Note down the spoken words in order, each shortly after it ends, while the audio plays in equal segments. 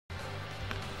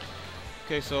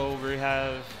Okay, so we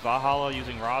have ValHOLLA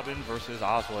using Robin versus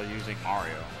Owsla using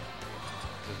Mario.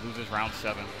 This loses round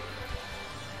 7.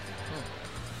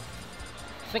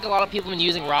 I think a lot of people have been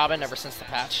using Robin ever since the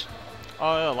patch.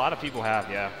 A lot of people have,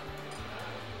 yeah.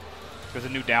 There's a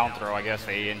new down throw, I guess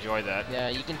they enjoy that. Yeah,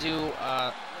 you can do,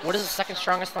 what is the second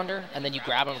strongest thunder? And then you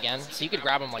grab him again. So you could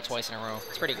grab him like twice in a row.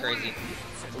 It's pretty crazy.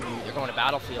 Ooh, they're going to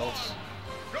battlefields.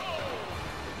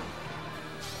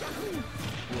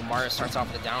 Ooh, Mario starts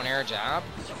off with a down air jab.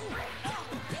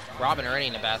 Robin already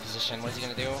in a bad position. What is he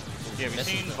going to do? Yeah, we've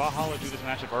seen ValHOLLA do this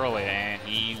matchup early, and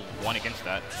he won against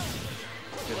that.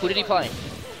 Who did he play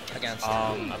against?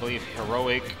 I believe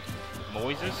Heroic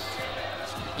Moises.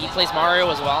 He plays Mario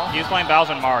as well? He was playing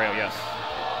Bowser and Mario, yes.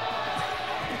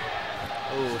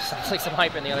 Ooh, sounds like some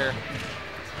hype in the other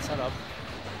setup.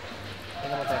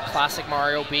 And then with the classic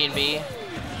Mario B&B.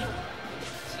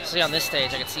 See on this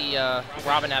stage, I can see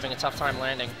Robin having a tough time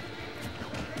landing.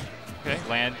 Okay,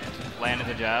 landed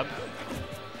the jab.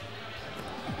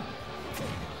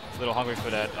 A little hungry for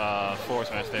that forward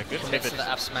smash there. Good Commits pivot. to the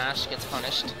F smash, gets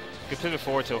punished. Good pivot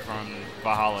forward tilt from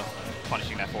ValHOLLA,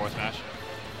 punishing that forward smash.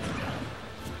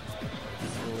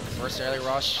 Ooh, reverse early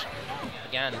rush.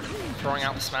 Again, throwing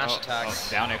out the smash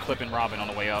attacks. Down there, clipping Robin on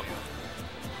the way up.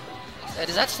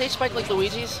 Does that stage spike like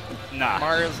Luigi's? Nah.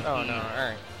 Mario's? Oh, no,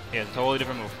 alright. Yeah, it's a totally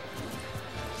different move.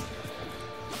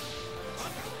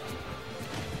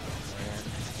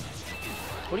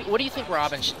 What do you think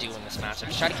Robin should do in this matchup?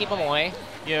 Just try to keep him away?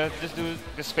 Yeah, just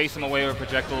space him away with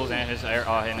projectiles and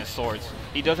his swords.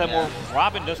 He does have more.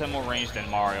 Robin does have more range than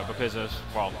Mario because of,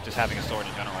 well, just having a sword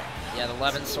in general. Yeah, the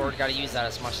 11 sword, got to use that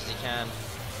as much as he can.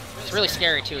 It's really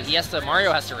scary too.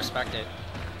 Mario has to respect it.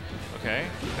 Okay,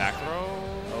 back throw.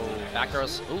 Oh, back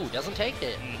throws. Ooh, doesn't take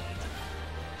it.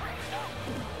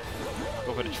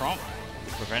 Go for the trump.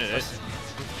 Prevented it.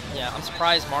 Yeah, I'm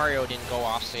surprised Mario didn't go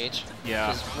off stage.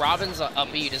 Yeah. Because Robin's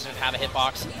up B doesn't have a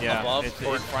hitbox above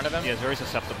or in front of him. Yeah, it's very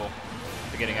susceptible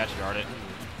to getting edge guarded.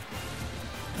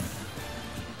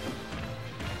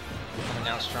 Coming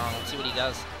down strong. Let's see what he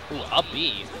does. Ooh, up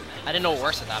B. I didn't know it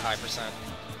works at that high percent.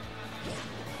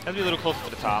 Has to be a little closer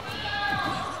to the top.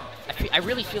 I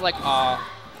really feel like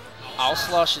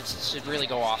Owsla should really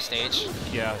go off stage.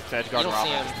 Yeah, it's edge guard Robin.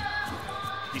 You don't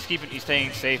see him. He's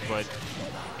staying safe, but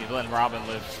he's letting Robin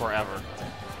live forever.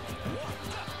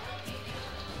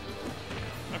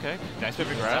 Okay, nice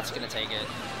pivot grab. That's gonna take it.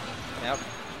 Yep.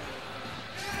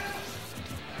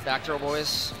 Back throw,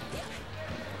 boys.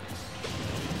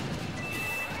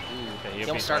 Okay, he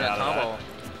almost started a combo.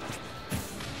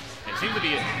 He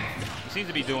seems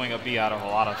to be doing a B out of a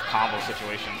lot of combo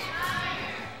situations.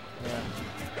 Yeah.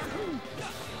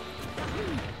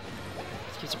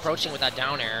 Keeps approaching with that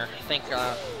down air. I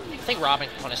think Robin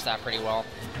can punish that pretty well.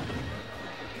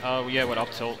 Yeah, with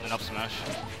up tilt and up smash.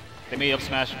 They made up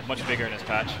smash much bigger in this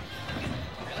patch.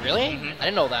 Really? I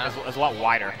didn't know that. It's a lot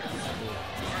wider.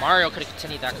 Mario could have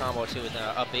continued that combo too with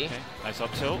up B. Okay. Nice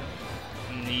up tilt.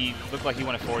 And he looked like he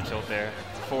went a forward tilt there.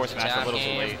 Forward smash a little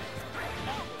too late.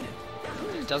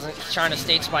 He's trying to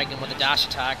stage spike him with a dash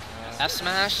attack. F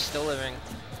smash, still living.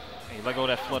 He let go of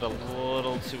that flood a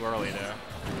little too early there.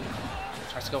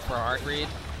 Tries to go for a art read.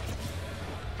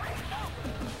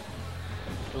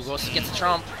 Ooh, gets a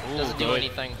trump. Doesn't do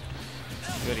anything.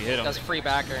 Good, he hit him. Does a free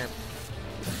backer.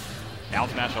 Down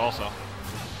smash also.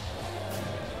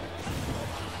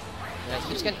 Yeah,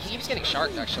 he keeps getting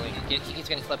sharked actually. He keeps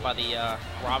getting clipped by the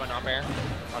Robin up air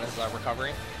on his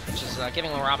recovery, which is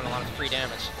giving Robin a lot of free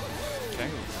damage. Okay.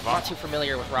 I'm not too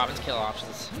familiar with Robin's kill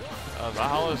options.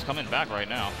 ValHOLLA is coming back right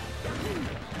now.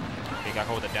 He got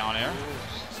hold with the down air.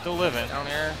 Still living. Down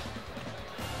air.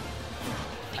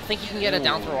 I think you can get a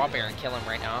down throw up air and kill him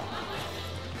right now.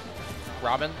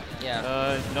 Robin?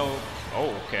 Yeah. No.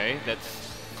 Oh, okay.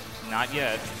 That's not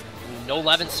yet. No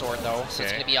 11 sword though, so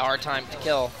it's going to be a hard time to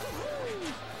kill.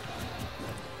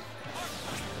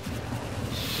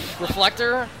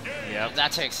 Reflector? Yep.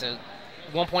 That takes a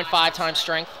 1.5 times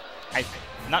strength. I'm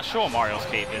not sure Mario's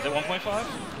cape. Is it 1.5?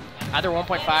 Either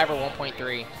 1.5 or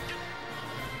 1.3.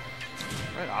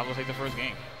 Right, I will take the first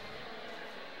game.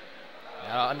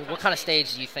 I mean, what kind of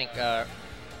stage do you think? Oh,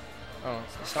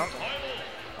 he stopped?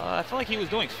 I feel like he was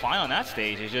doing fine on that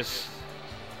stage. It's just,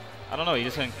 I don't know. He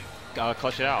just couldn't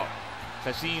clutch it out.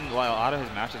 I've seen a lot of his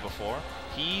matches before.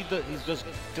 He's just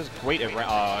great at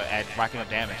racking up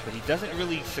damage, but he doesn't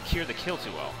really secure the kill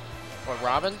too well. What,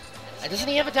 Robin? Doesn't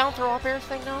he have a down throw up air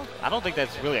thing now? I don't think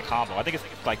that's really a combo. I think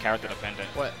it's like character dependent.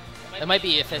 What? It might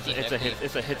be a 50-50.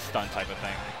 It's a hit stun type of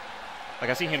thing. Like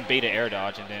I see him beta air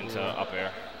dodge and then to up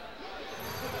air.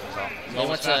 So, he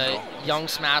went to Young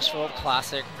Smashville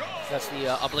Classic. That's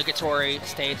the obligatory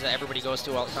stage that everybody goes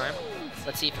to all the time.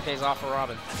 Let's see if it pays off for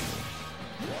Robin.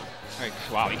 Right.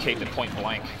 Wow, he caved it point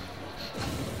blank.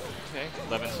 Okay,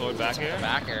 11 sword back air.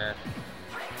 Back air.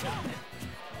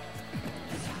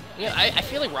 Yeah, I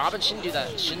feel like Robin shouldn't do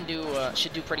that. Should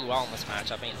do pretty well in this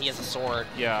matchup. I mean, he has a sword.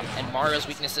 Yeah. And Mario's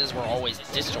weaknesses were always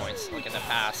disjoints, like in the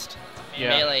past. Yeah.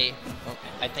 Melee,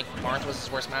 I think Marth was his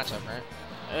worst matchup, right?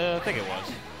 I think it was.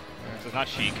 So it's not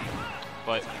Sheik,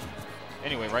 but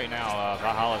anyway, right now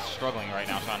ValHOLLA's struggling right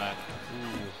now, trying to.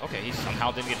 Ooh. Okay, he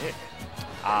somehow didn't get hit.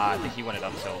 I think he went it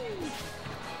up tilt.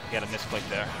 He had a misclick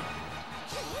there.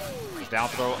 His down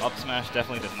throw, up smash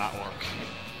definitely does not work.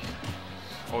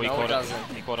 Oh, he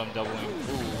caught him doubling.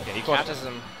 Ooh, yeah, he catches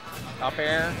him. Up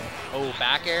air. Oh,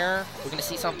 back air. We're gonna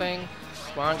see something.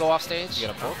 Come on, go off stage. You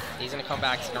got a poke? He's gonna come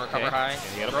back. He's gonna recover high.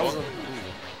 Yeah, throws him.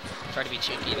 Ooh. Try to be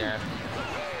cheeky there.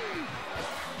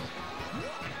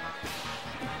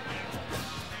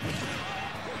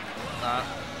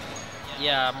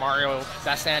 Yeah, Mario,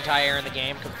 best anti-air in the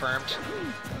game, confirmed.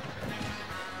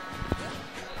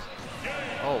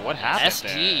 Oh, what happened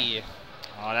SG. there?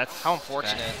 Oh, that's... How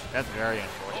unfortunate. That's very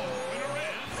unfortunate.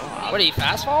 Oh, what, did he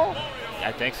fast fall? Yeah,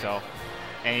 I think so.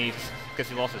 And because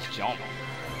he lost his jump.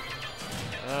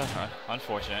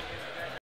 Unfortunate.